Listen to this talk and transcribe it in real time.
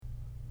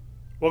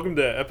Welcome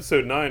to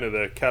episode 9 of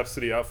the Cap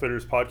City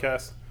Outfitters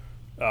podcast.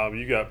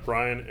 You got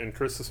Brian and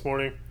Chris this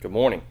morning. Good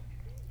morning.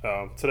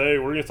 Today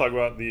we're going to talk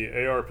about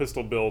the AR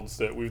pistol builds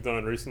that we've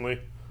done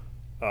recently.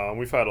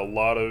 We've had a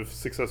lot of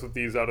success with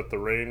these out at the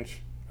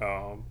range.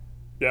 I'll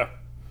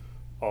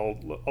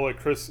let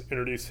Chris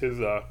introduce his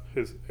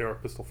AR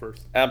pistol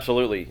first.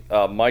 Absolutely.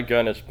 My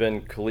gun has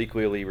been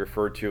colloquially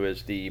referred to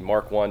as the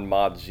Mark I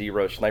Mod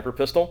Zero sniper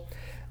pistol.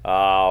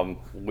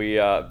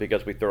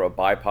 Because we throw a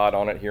bipod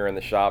on it here in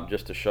the shop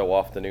just to show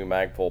off the new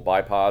Magpul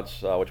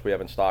bipods, which we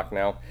have in stock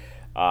now.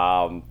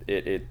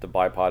 The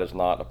bipod is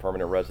not a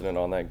permanent resident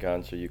on that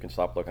gun, so you can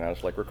stop looking at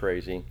us like we're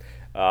crazy.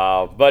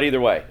 But either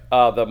way,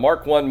 the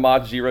Mark I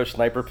Mod Zero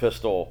sniper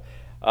pistol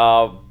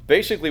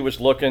basically was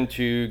looking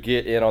to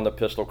get in on the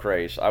pistol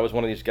craze. I was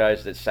one of these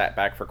guys that sat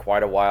back for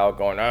quite a while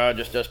going,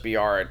 just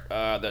SBR it.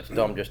 That's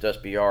dumb, just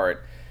SBR it.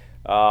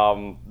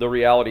 The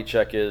reality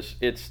check is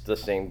it's the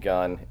same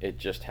gun. It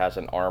just has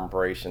an arm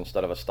brace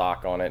instead of a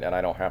stock on it, and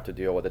I don't have to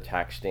deal with a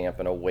tax stamp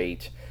and a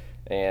weight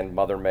and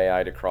mother may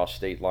I to cross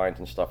state lines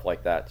and stuff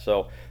like that.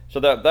 So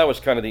that was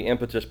kind of the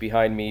impetus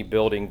behind me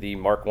building the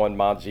Mark I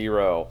Mod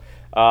Zero.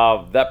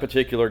 That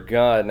particular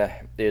gun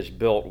is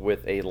built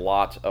with a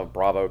lot of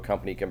Bravo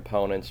company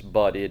components,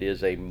 but it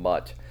is a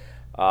mutt.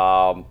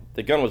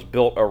 The gun was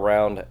built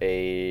around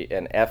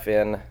an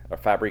FN, a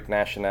Fabrique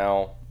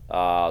Nationale,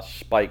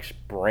 Spikes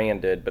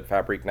branded, but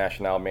Fabrique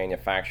Nationale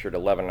manufactured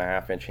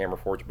 11.5-inch hammer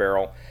forged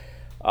barrel.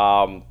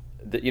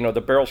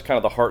 The barrel's kind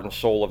of the heart and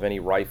soul of any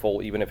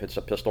rifle, even if it's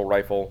a pistol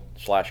rifle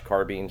 /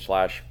 carbine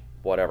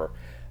 / whatever.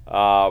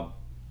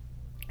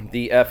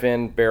 The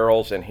FN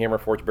barrels and hammer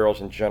forged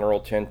barrels in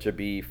general tend to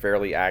be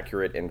fairly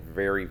accurate and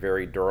very,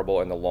 very durable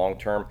in the long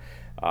term.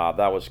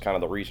 That was kind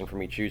of the reason for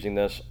me choosing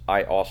this.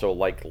 I also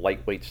like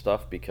lightweight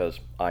stuff because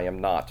I am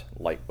not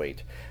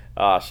lightweight.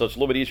 So it's a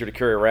little bit easier to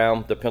carry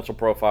around. The pencil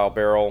profile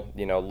barrel,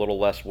 a little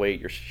less weight.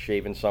 You're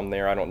shaving some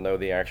there. I don't know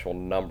the actual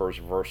numbers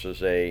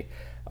versus a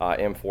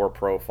M4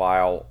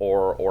 profile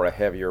or a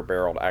heavier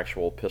barreled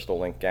actual pistol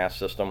link gas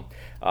system.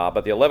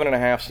 But the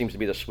 11.5 seems to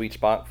be the sweet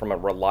spot from a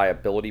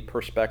reliability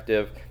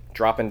perspective.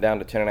 Dropping down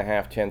to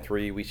 10.5,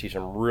 10.3, we see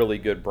some really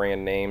good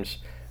brand names.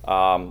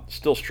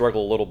 Still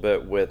struggle a little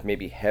bit with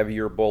maybe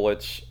heavier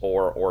bullets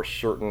or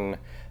certain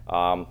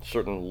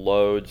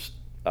loads.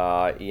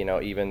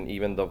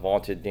 Even the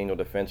vaunted Daniel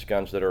Defense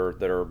guns that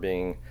are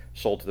being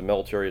sold to the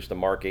military as the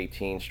Mark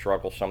 18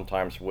 struggle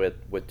sometimes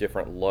with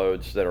different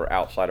loads that are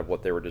outside of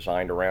what they were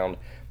designed around.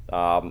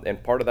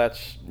 And part of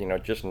that's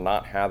just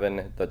not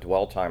having the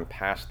dwell time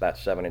past that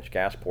 7-inch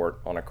gas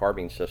port on a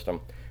carbine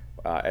system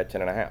at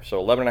 10.5.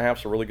 So 11.5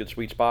 is a really good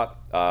sweet spot.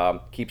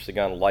 Keeps the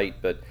gun light,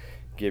 but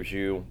gives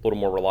you a little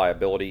more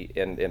reliability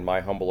in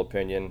my humble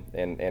opinion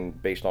and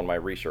based on my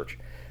research.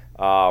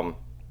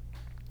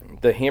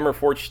 The hammer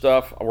forged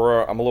stuff,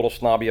 I'm a little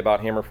snobby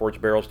about hammer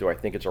forged barrels. Do I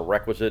think it's a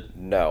requisite?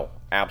 No,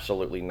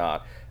 absolutely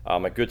not.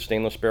 A good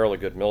stainless barrel, a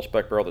good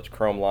mil-spec barrel that's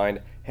chrome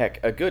lined, heck,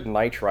 a good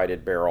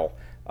nitrided barrel.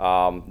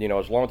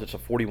 As long as it's a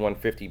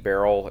 4150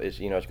 barrel is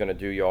going to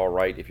do you all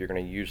right if you're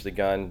going to use the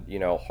gun,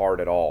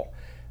 hard at all.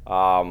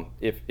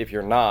 If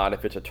you're not,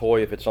 if it's a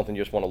toy, if it's something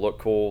you just want to look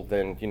cool,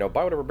 then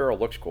buy whatever barrel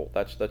looks cool.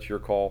 That's your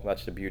call.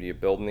 That's the beauty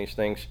of building these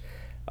things.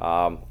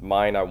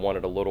 Mine, I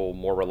wanted a little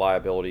more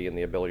reliability and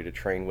the ability to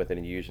train with it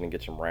and use it and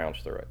get some rounds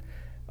through it.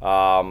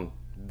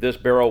 This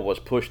barrel was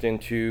pushed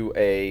into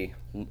a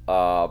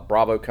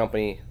Bravo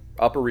company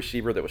upper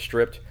receiver that was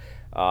stripped.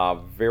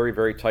 Very,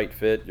 very tight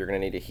fit. You're going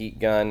to need a heat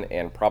gun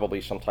and probably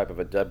some type of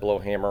a dead blow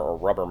hammer or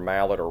rubber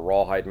mallet or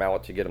rawhide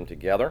mallet to get them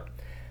together.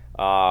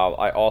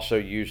 I also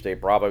used a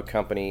Bravo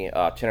company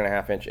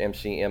 10.5-inch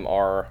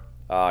MCMR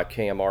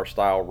KMR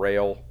style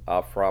rail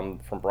from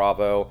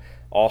Bravo.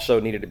 Also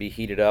needed to be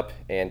heated up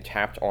and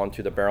tapped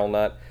onto the barrel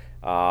nut.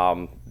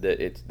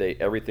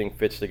 Everything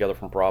fits together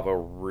from Bravo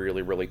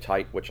really, really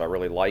tight, which I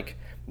really like.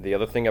 The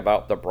other thing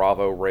about the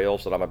Bravo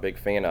rails that I'm a big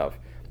fan of,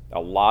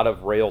 a lot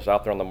of rails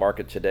out there on the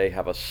market today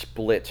have a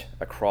split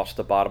across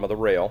the bottom of the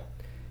rail.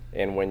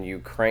 And when you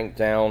crank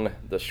down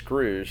the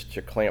screws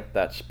to clamp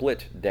that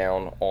split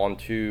down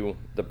onto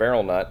the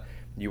barrel nut,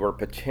 you are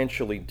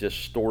potentially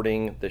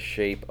distorting the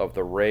shape of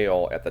the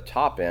rail at the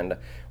top end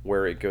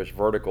where it goes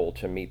vertical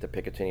to meet the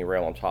Picatinny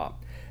rail on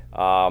top.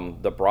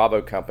 The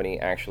Bravo company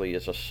actually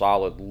is a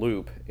solid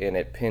loop and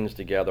it pins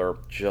together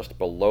just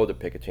below the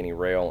Picatinny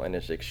rail and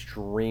is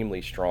extremely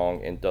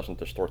strong and doesn't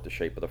distort the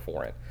shape of the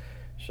forend.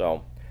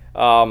 So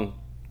the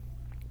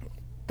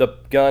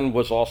gun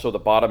was also, the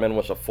bottom end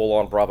was a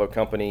full-on Bravo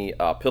company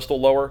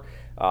pistol lower.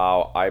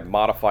 I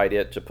modified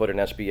it to put an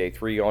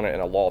SBA-3 on it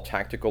and a Law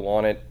Tactical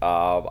on it.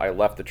 I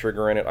left the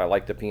trigger in it. I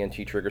like the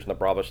PNT triggers and the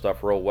Bravo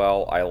stuff real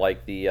well. I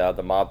like the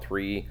Mod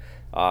 3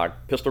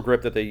 pistol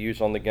grip that they use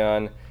on the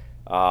gun.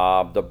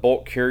 The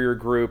bolt carrier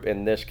group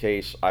in this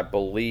case, I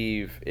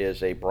believe,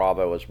 is a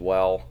Bravo as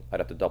well. I'd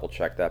have to double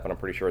check that, but I'm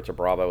pretty sure it's a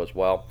Bravo as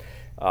well.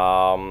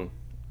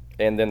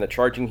 And then the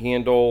charging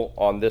handle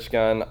on this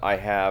gun, I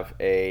have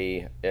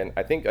and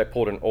I think I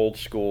pulled an old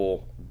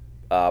school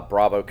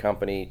Bravo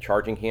company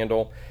charging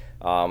handle.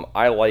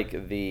 I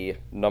like the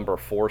number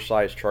 4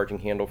 size charging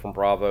handle from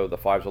Bravo. The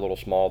 5's a little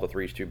small, the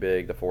 3's too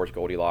big, the 4's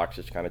Goldilocks.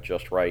 It's kind of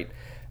just right.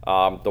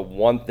 The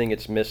one thing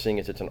it's missing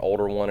is it's an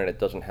older one and it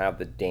doesn't have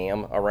the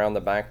dam around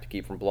the back to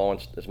keep from blowing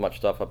as much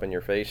stuff up in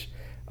your face.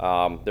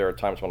 There are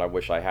times when I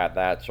wish I had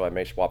that, so I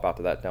may swap out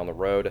to that down the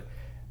road.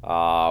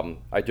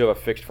 I do have a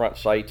fixed front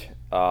sight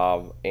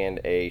and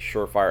a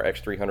Surefire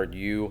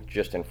X300U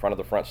just in front of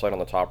the front sight on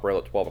the top rail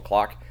at 12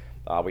 o'clock.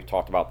 We've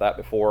talked about that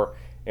before.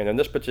 And then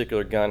this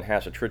particular gun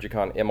has a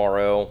Trijicon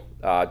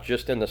MRO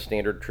just in the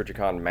standard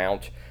Trijicon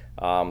mount.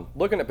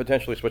 Looking at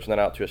potentially switching that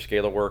out to a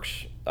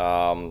ScalarWorks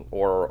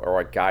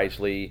or a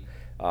Geisley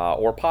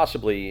or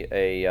possibly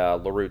a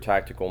LaRue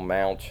Tactical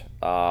mount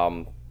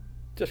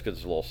just because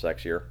it's a little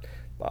sexier.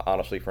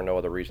 Honestly, for no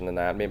other reason than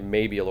that.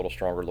 Maybe a little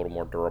stronger, a little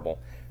more durable.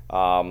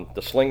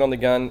 The sling on the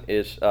gun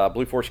is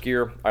Blue Force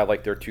Gear. I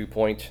like their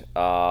 2-point,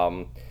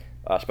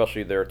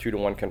 especially their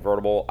 2-to-1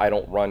 convertible. I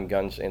don't run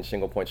guns in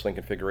single-point sling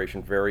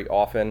configuration very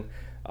often.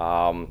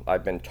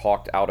 I've been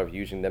talked out of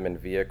using them in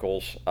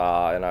vehicles,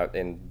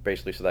 and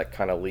basically so that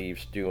kind of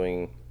leaves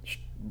doing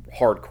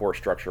hardcore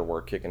structure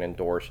work, kicking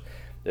indoors.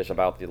 Is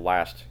about the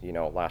last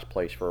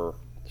place for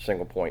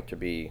single point to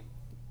be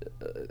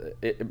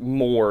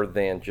more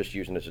than just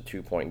using it as a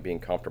 2-point and being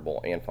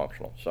comfortable and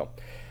functional. So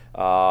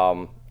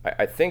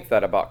I think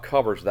that about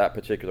covers that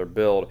particular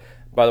build.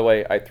 By the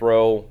way,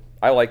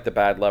 I like the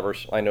bad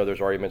levers. I know there's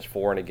arguments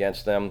for and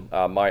against them.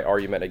 My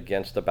argument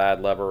against the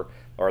bad lever,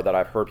 or that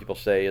I've heard people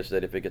say, is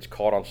that if it gets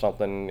caught on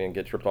something and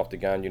gets ripped off the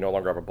gun, you no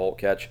longer have a bolt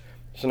catch.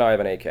 So now I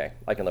have an AK.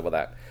 I can live with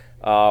that.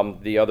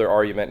 The other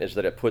argument is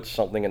that it puts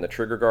something in the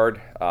trigger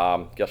guard.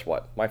 Guess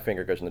what? My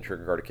finger goes in the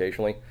trigger guard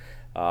occasionally.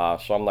 So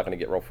I'm not going to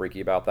get real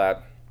freaky about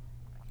that.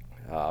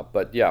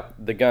 But yeah,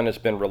 the gun has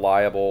been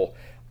reliable.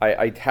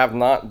 I have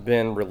not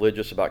been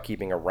religious about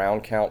keeping a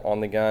round count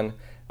on the gun.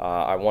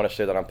 I want to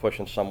say that I'm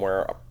pushing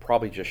somewhere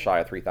probably just shy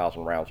of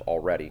 3,000 rounds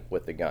already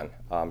with the gun,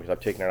 because I've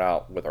taken it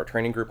out with our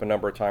training group a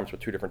number of times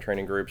with 2 different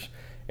training groups,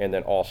 and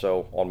then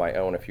also on my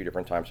own a few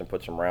different times and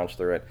put some rounds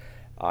through it.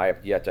 I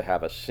have yet to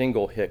have a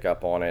single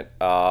hiccup on it.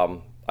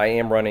 I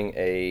am running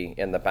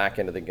in the back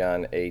end of the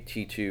gun, a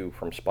T2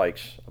 from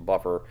Spikes, a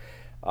buffer.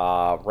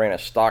 Ran a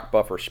stock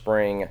buffer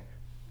spring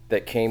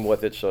that came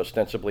with it, so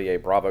ostensibly a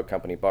Bravo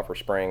Company buffer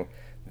spring.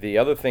 The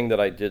other thing that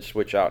I did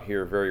switch out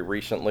here very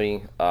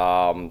recently,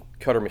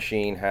 Cutter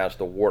Machine has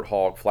the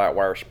Warthog flat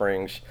wire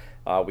springs.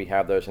 We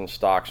have those in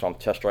stock, so I'm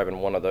test driving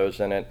one of those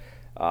in it.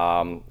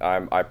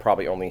 I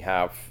probably only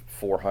have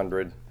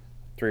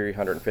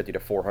 350 to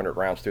 400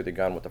 rounds through the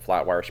gun with the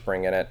flat wire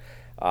spring in it.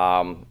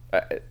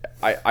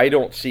 I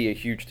don't see a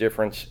huge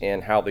difference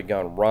in how the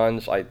gun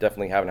runs. I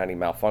definitely haven't had any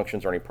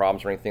malfunctions or any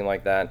problems or anything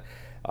like that.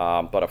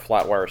 But a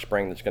flat wire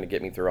spring that's going to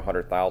get me through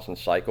 100,000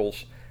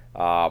 cycles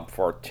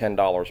for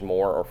 $10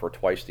 more, or for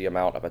twice the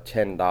amount of a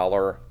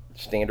 $10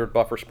 standard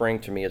buffer spring,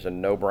 to me is a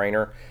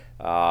no-brainer.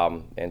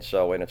 And it's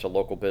a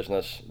local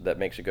business that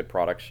makes a good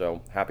product,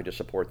 so happy to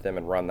support them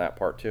and run that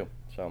part too.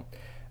 So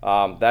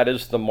that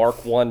is the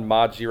Mark 1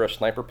 Mod Zero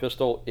sniper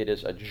pistol. It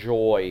is a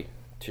joy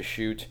to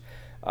shoot.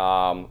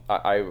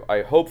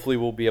 I hopefully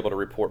will be able to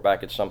report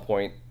back at some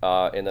point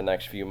in the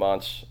next few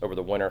months over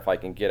the winter if I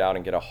can get out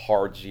and get a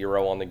hard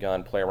zero on the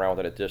gun, play around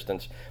with it at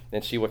distance,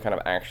 and see what kind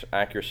of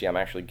accuracy I'm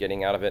actually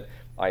getting out of it.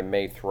 I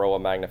may throw a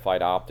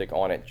magnified optic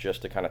on it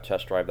just to kind of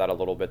test drive that a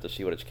little bit to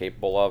see what it's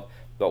capable of.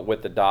 But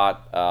with the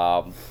dot,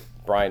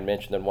 Brian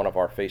mentioned in one of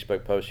our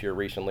Facebook posts here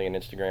recently, an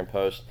Instagram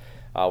post,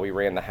 we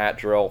ran the hat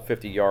drill,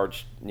 50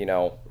 yards.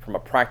 From a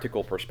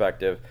practical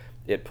perspective,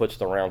 it puts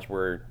the rounds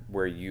where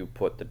you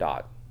put the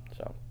dot.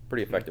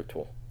 Pretty effective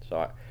tool.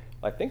 So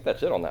I think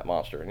that's it on that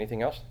monster.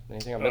 Anything else?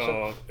 Anything I'm missing?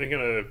 Are you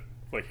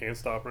gonna hand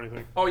stop or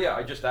anything? Oh yeah,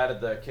 I just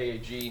added the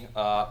KAG.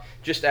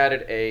 Just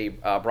added a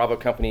Bravo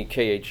Company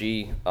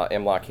KAG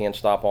M-LOK hand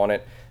stop on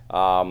it.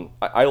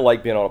 I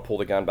like being able to pull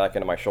the gun back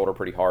into my shoulder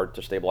pretty hard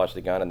to stabilize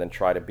the gun and then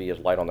try to be as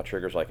light on the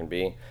trigger as I can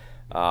be.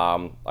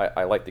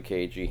 I like the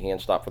KAG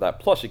hand stop for that.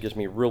 Plus, it gives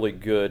me a really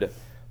good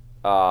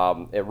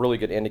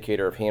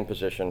indicator of hand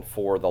position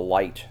for the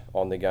light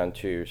on the gun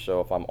too. So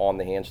if I'm on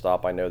the hand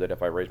stop, I know that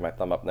if I raise my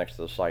thumb up next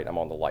to the sight, I'm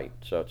on the light.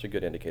 So it's a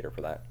good indicator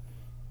for that.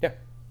 Yeah.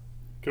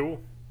 Cool.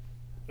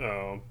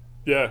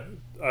 Yeah,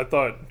 I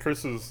thought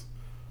Chris's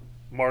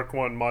Mark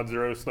 1 Mod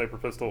Zero sniper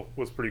pistol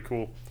was pretty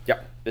cool.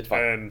 Yep, it's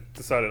fine. And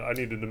decided I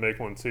needed to make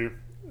one too.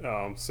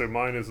 So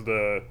mine is with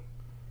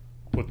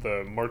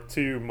the Mark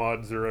 2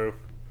 Mod Zero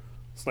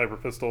sniper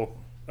pistol.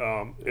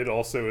 It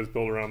also is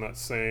built around that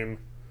same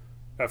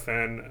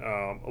FN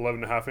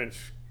 11.5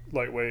 inch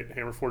lightweight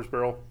hammer forged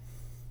barrel.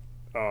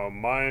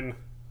 Mine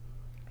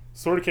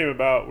sort of came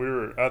about. We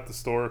were at the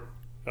store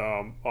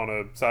on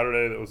a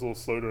Saturday that was a little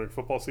slow during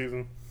football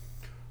season,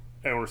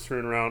 and we're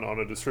screwing around on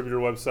a distributor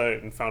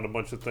website and found a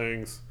bunch of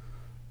things,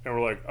 and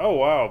we're like, oh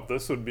wow,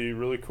 this would be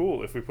really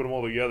cool if we put them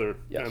all together.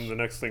 Yes. And the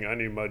next thing I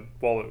knew, my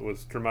wallet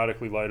was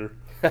dramatically lighter.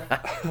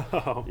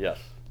 Yes.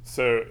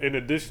 So in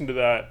addition to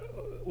that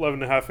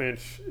 11.5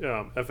 inch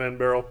FN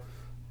barrel,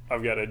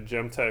 I've got a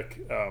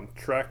Gemtech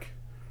Trek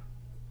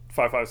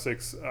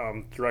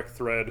 5.56 direct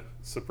thread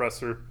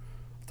suppressor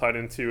tied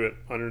into it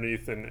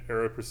underneath an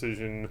Aero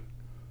Precision.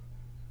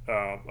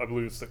 I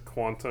believe it's the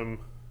Quantum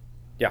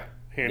Yeah.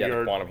 handguard. Yeah,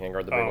 the Quantum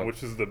handguard, the big one.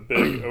 Which is the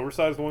big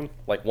oversized one.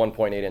 Like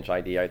 1.8 inch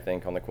ID, I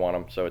think, on the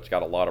Quantum, so it's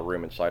got a lot of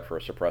room inside for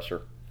a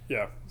suppressor.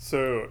 Yeah,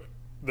 so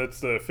that's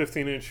the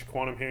 15-inch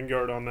Quantum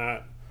handguard on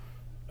that.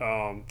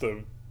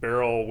 The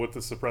barrel with the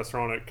suppressor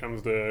on it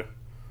comes to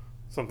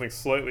something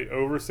slightly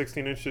over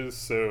 16 inches,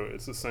 so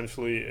it's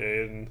essentially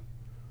an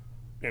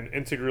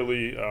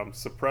integrally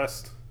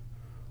suppressed,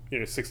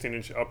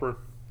 16-inch upper.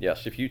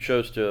 Yes, if you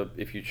chose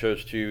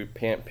to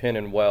pin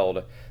and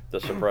weld the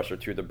suppressor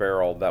to the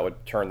barrel, that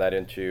would turn that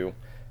into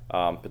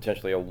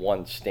potentially a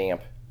one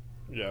stamp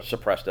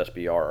suppressed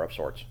SBR of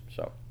sorts.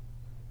 So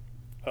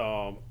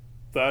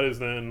that is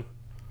then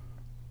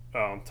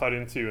tied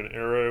into an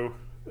Aero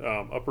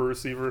upper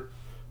receiver.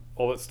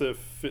 All that stuff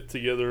fit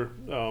together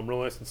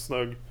real nice and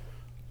snug.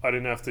 I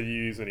didn't have to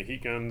use any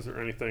heat guns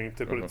or anything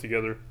to put it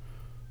together,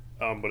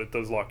 but it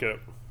does lock up,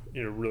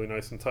 really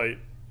nice and tight.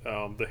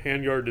 The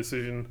handguard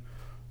decision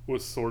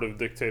was sort of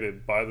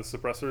dictated by the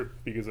suppressor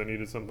because I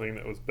needed something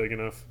that was big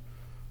enough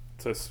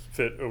to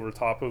fit over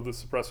top of the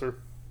suppressor.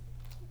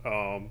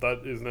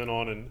 That is then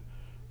on an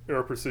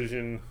Aero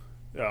Precision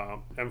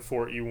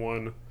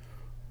M4E1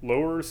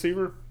 lower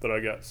receiver that I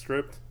got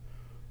stripped.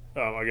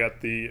 I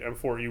got the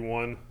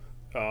M4E1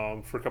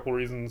 for a couple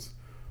reasons.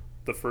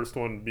 The first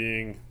one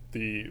being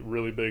the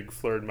really big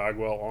flared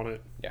magwell on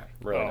it. Yeah,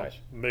 really nice.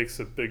 Makes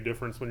a big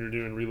difference when you're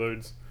doing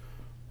reloads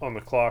on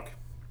the clock.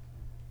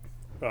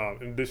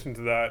 In addition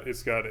to that,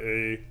 it's got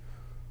a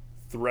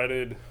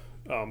threaded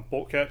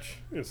bolt catch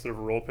instead of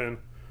a roll pin,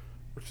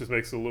 which just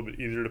makes it a little bit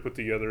easier to put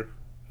together.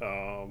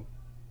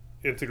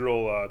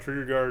 Integral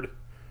trigger guard,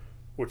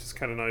 which is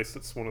kind of nice.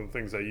 That's one of the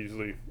things I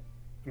usually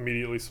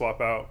immediately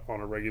swap out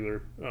on a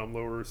regular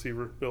lower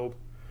receiver build.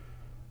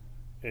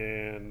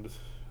 And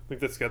I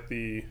think that's got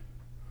the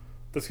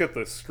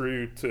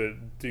screw to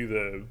do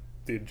the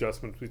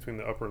adjustments between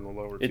the upper and the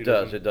lower. It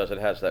does. It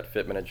has that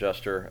fitment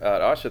adjuster.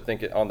 I also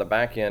think on the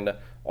back end,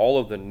 all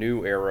of the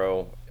new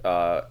Aero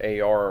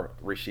AR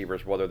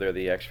receivers, whether they're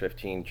the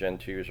X15 Gen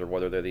 2s or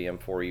whether they're the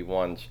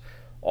M4E1s,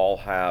 all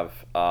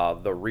have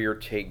the rear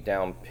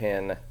takedown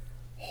pin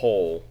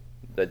hole,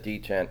 the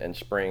detent and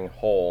spring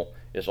hole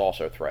is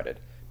also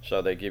threaded.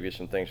 So they give you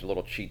some things,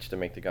 little cheats to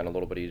make the gun a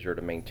little bit easier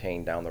to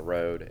maintain down the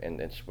road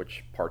and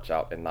switch parts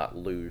out and not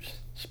lose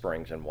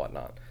springs and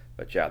whatnot.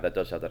 But yeah, that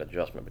does have that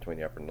adjustment between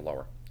the upper and the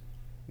lower.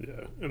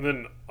 Yeah, and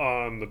then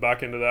on the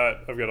back end of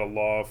that, I've got a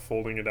Law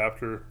folding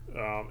adapter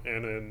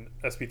and an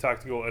SP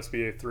Tactical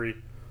SBA3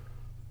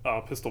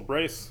 pistol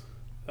brace.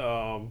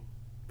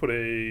 Put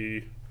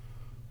a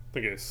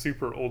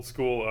super old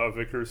school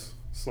Vickers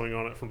sling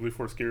on it from Blue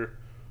Force Gear.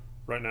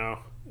 Right now,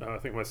 I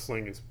think my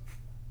sling is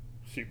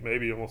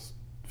maybe almost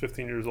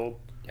 15 years old.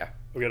 Yeah,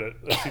 I've got a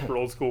super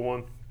old school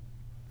one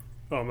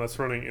that's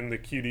running in the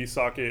QD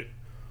socket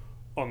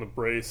on the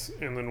brace,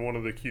 and then one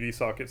of the QD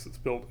sockets that's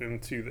built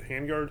into the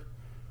handguard.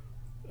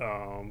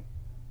 I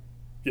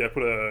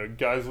put a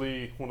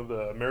Geisley, one of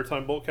the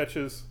Maritime bolt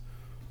catches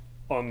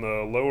on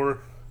the lower.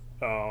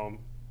 I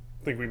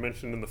think we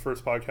mentioned in the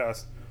first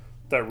podcast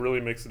that really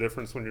makes a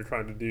difference when you're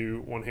trying to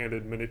do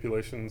one-handed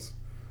manipulations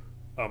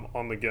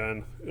on the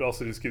gun. It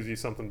also just gives you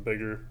something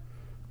bigger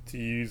to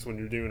use when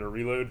you're doing a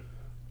reload.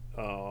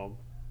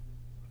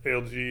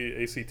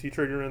 ALG ACT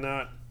trigger in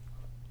that.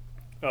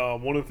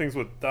 One of the things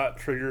with that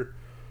trigger,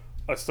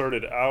 I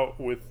started out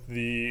with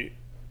the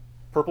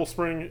purple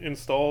spring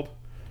installed,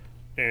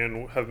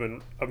 and I've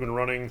been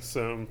running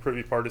some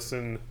Privy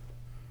Partisan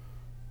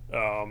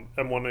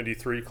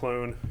M193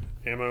 clone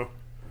ammo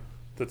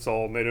that's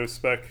all NATO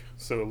spec,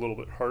 so a little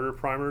bit harder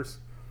primers.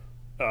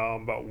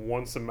 About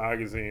once a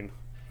magazine,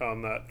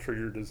 that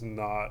trigger does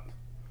not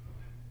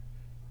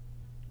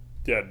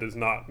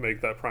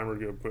make that primer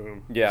go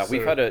boom. Yeah,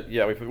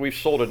 we've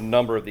sold a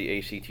number of the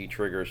ACT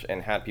triggers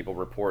and had people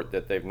report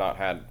that they've not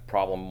had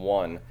problem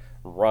one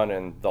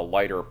running the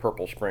lighter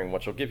purple spring,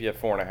 which will give you a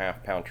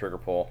 4.5 pound trigger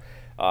pull.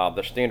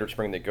 The standard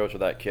spring that goes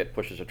with that kit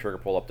pushes a trigger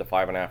pull up to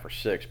 5.5 or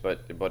 6,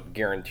 but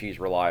guarantees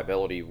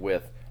reliability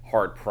with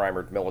hard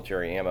primered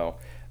military ammo.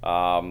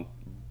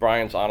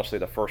 Brian's honestly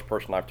the first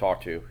person I've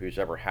talked to who's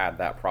ever had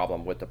that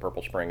problem with the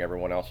purple spring.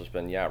 Everyone else has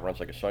been, it runs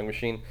like a sewing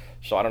machine.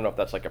 So I don't know if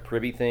that's like a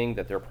Privy thing,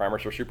 that their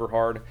primers are super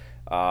hard,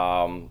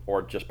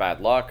 or just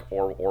bad luck,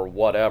 or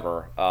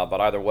whatever.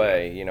 But either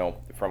way,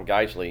 from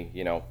Geisley,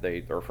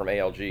 or from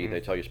ALG, they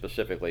tell you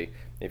specifically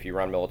if you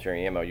run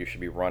military ammo, you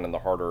should be running the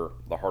harder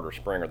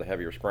spring or the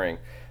heavier spring.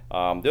 The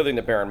other thing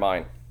to bear in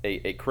mind,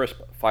 a crisp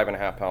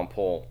 5.5 pound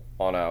pull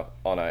on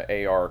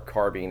a AR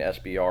carbine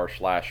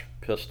SBR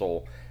 /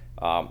 pistol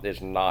is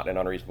not an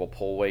unreasonable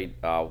pull weight.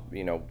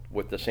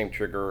 With the same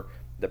trigger,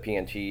 the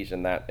PNTs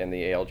and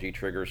the ALG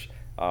triggers,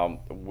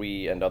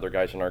 we and other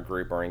guys in our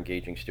group are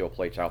engaging steel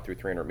plates out through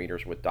 300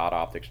 meters with dot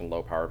optics and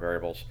low power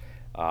variables.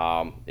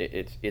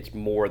 It's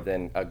more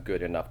than a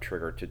good enough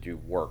trigger to do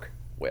work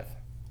with.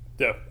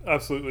 Yeah,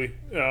 absolutely.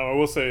 I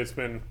will say it's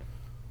been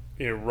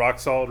rock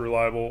solid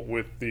reliable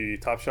with the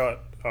Top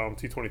Shot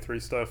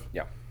T23 stuff.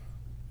 Yeah.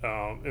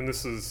 And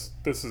this is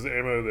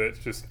ammo that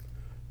just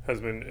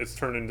it's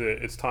turned into,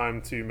 it's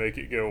time to make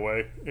it go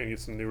away and get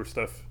some newer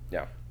stuff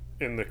Yeah.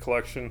 in the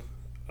collection.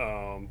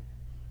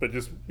 But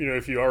just,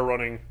 if you are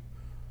running,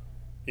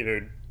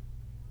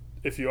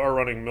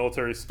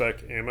 military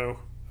spec ammo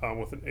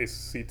with an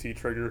ACT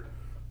trigger,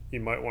 you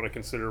might want to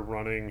consider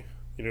running,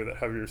 that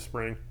heavier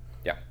spring.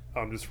 Yeah.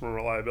 Just from a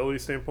reliability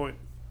standpoint.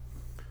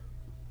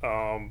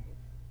 Bravo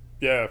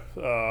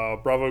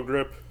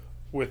grip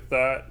with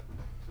that.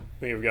 I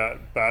think I've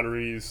got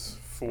batteries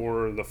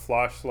for the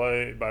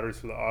flashlight, batteries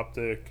for the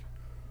optic,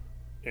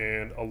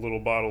 and a little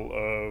bottle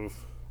of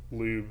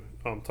lube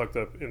tucked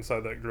up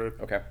inside that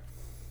grip. Okay.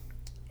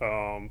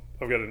 I've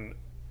got an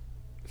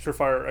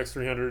Surefire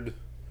X300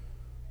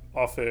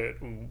 off at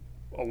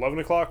 11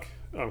 o'clock,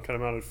 kind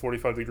of mounted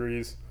 45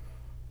 degrees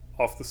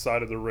off the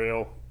side of the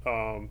rail,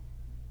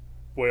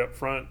 way up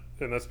front,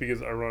 and that's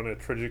because I run a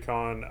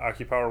Trijicon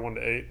AccuPower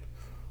 1-8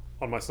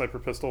 on my sniper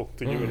pistol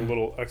to give it a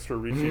little extra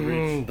reachy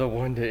reach. The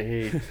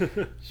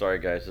 1-8. Sorry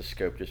guys, the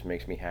scope just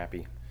makes me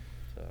happy.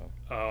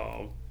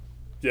 So.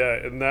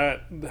 And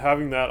that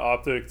having that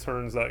optic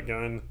turns that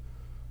gun.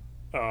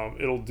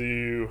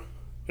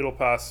 It'll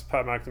pass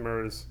Pat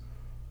McNamara's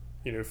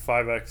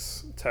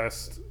 5x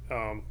test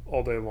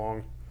all day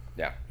long.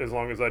 Yeah. As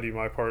long as I do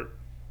my part.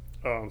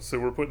 So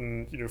we're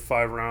putting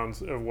 5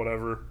 rounds of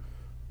whatever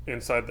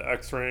inside the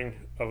X ring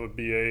of a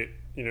B8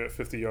 at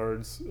 50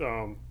 yards.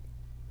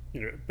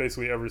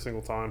 Basically every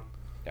single time.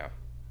 Yeah.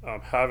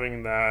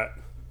 Having that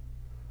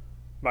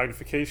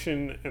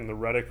magnification and the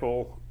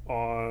reticle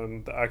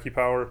on the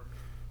AccuPower,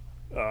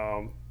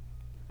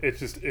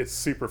 it's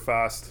super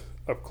fast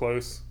up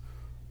close.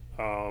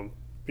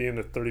 Being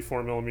a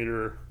 34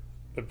 millimeter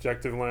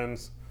objective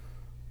lens,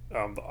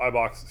 the eye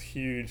box is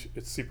huge.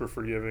 It's super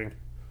forgiving.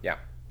 Yeah.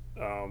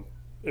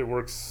 It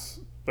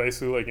works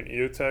basically like an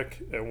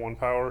EOTech at 1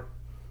 power.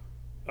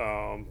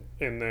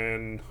 And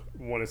then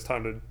when it's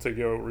time to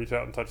go reach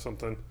out and touch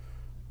something,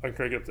 I can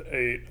crank it up to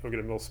 8. I'll get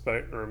a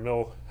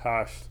mil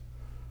hashed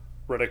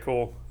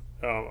reticle.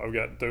 I've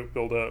got dope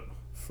buildup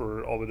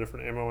for all the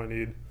different ammo I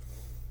need.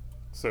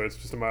 So it's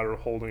just a matter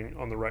of holding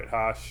on the right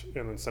hash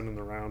and then sending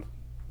the round.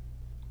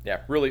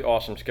 Yeah, really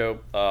awesome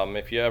scope.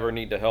 If you ever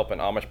need to help an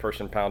Amish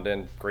person pound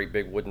in great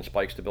big wooden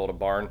spikes to build a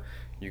barn,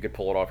 you could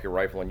pull it off your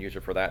rifle and use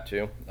it for that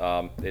too.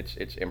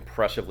 It's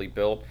impressively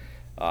built.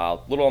 A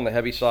little on the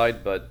heavy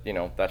side, but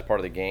that's part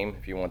of the game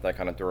if you want that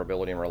kind of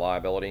durability and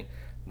reliability.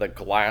 The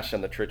glass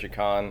and the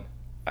Trijicon,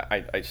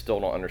 I still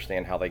don't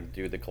understand how they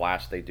do the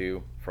glass they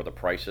do for the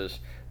prices.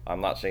 I'm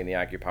not saying the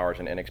AccuPower is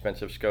an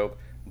inexpensive scope,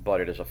 but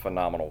it is a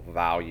phenomenal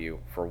value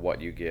for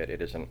what you get.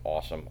 It is an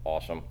awesome,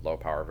 awesome low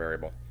power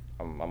variable.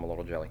 I'm a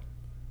little jelly.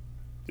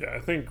 Yeah, I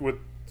think with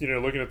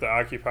looking at the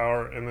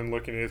AccuPower and then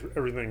looking at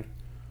everything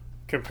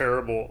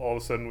comparable, all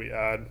of a sudden we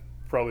add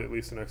probably at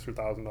least an extra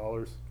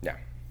 $1,000. Yeah.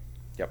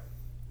 Yep.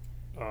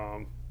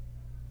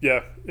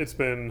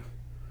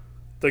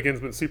 That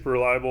gun's been super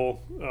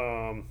reliable.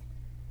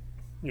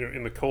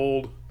 In the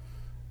cold,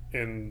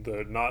 in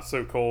the not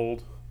so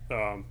cold,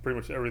 pretty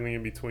much everything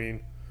in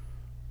between.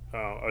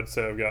 I'd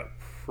say I've got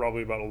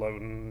probably about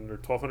 11 or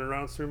 1,200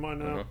 rounds through mine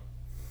now.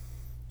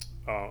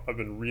 Mm-hmm. I've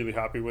been really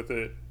happy with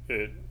it.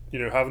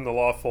 Having the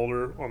loft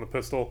folder on the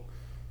pistol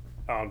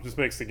just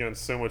makes the gun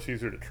so much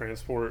easier to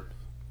transport.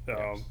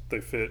 Yes.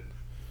 They fit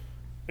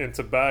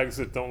into bags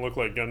that don't look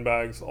like gun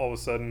bags all of a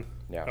sudden,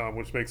 Yeah.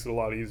 Which makes it a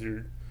lot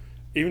easier.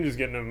 Even just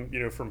getting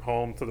them, from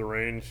home to the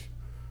range,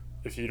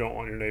 if you don't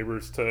want your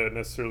neighbors to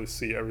necessarily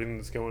see everything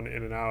that's going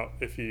in and out.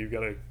 If you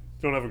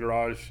don't have a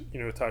garage,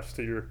 attached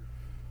to your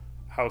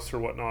house or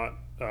whatnot,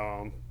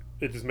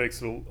 it just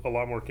makes it a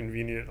lot more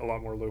convenient, a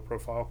lot more low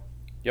profile.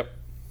 Yep.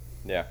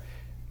 Yeah.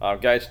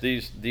 Guys,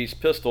 these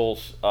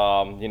pistols,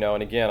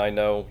 and again, I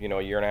know,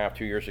 a year and a half,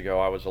 2 years ago,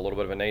 I was a little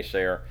bit of a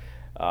naysayer.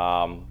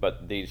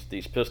 But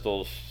these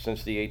pistols,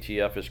 since the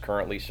ATF is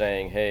currently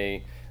saying,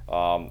 hey,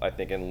 I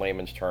think in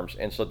layman's terms,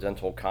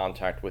 incidental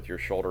contact with your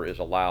shoulder is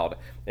allowed.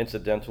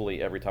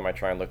 Incidentally, every time I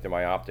try and look through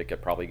my optic,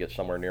 it probably gets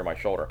somewhere near my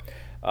shoulder.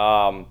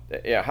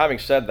 Having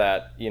said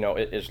that,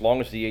 as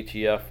long as the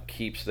ATF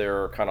keeps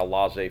their kind of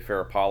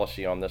laissez-faire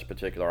policy on this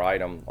particular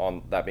item,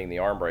 on that being the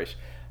arm brace,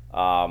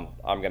 I'm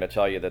going to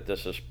tell you that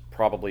this is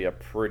probably a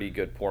pretty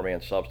good poor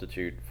man's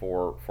substitute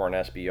for an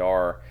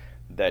SBR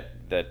that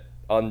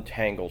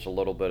untangles a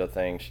little bit of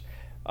things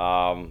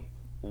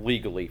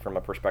legally from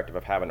a perspective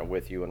of having it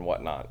with you and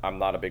whatnot. I'm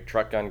not a big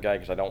truck gun guy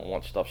because I don't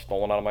want stuff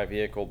stolen out of my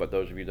vehicle, but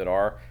those of you that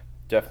are,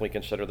 definitely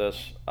consider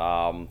this.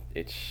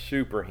 It's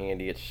super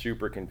handy, it's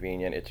super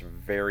convenient, it's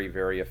very,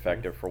 very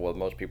effective for what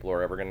most people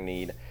are ever going to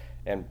need,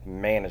 and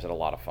man, is it a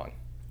lot of fun.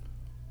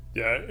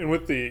 Yeah, and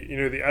with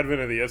the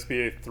advent of the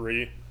SBA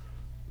 3,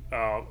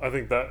 I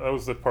think that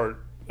was the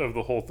part of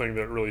the whole thing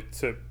that really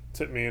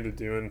tipped me into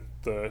doing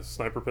the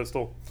sniper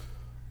pistol.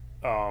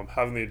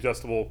 Having the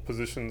adjustable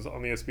positions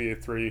on the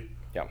SBA 3,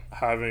 Yeah.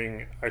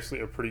 having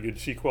actually a pretty good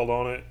cheek weld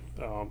on it,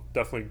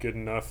 definitely good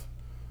enough,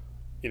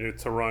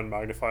 to run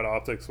magnified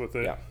optics with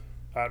it Yeah.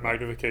 at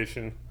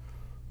magnification.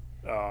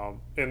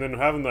 And then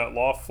having that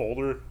loft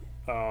folder,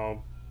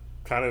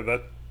 kind of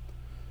that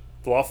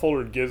the loft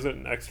folder gives it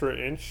an extra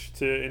inch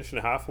to inch and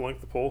a half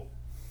length of pull.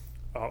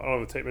 I don't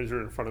have a tape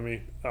measure in front of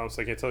me,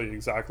 so I can't tell you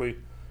exactly,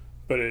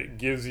 but it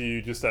gives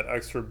you just that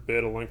extra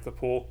bit of length of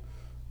pull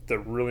that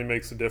really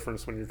makes a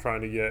difference when you're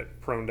trying to get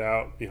proned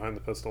out behind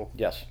the pistol.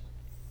 Yes.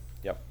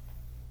 Yep.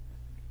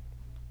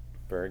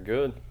 Very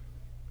good.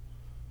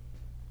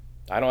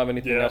 I don't have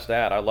anything else to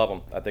add. I love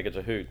them. I think it's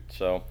a hoot.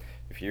 So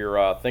if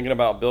you're thinking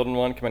about building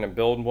one, come in and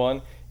build one.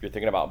 If you're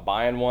thinking about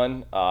buying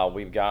one,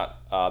 we've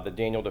got the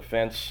Daniel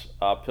Defense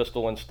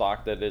pistol in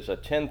stock that is a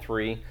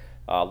 10.3,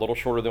 a little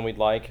shorter than we'd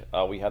like.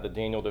 We have the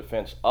Daniel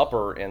Defense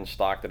upper in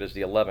stock that is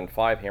the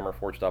 11.5 hammer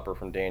forged upper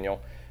from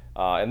Daniel.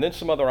 And then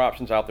some other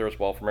options out there as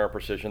well from Air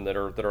Precision that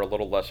are a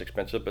little less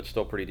expensive but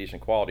still pretty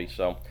decent quality.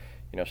 So,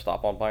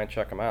 stop on by and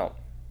check them out.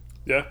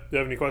 Yeah, if you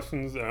have any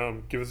questions,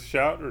 give us a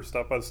shout or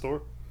stop by the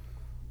store.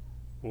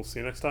 We'll see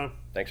you next time.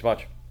 Thanks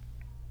much.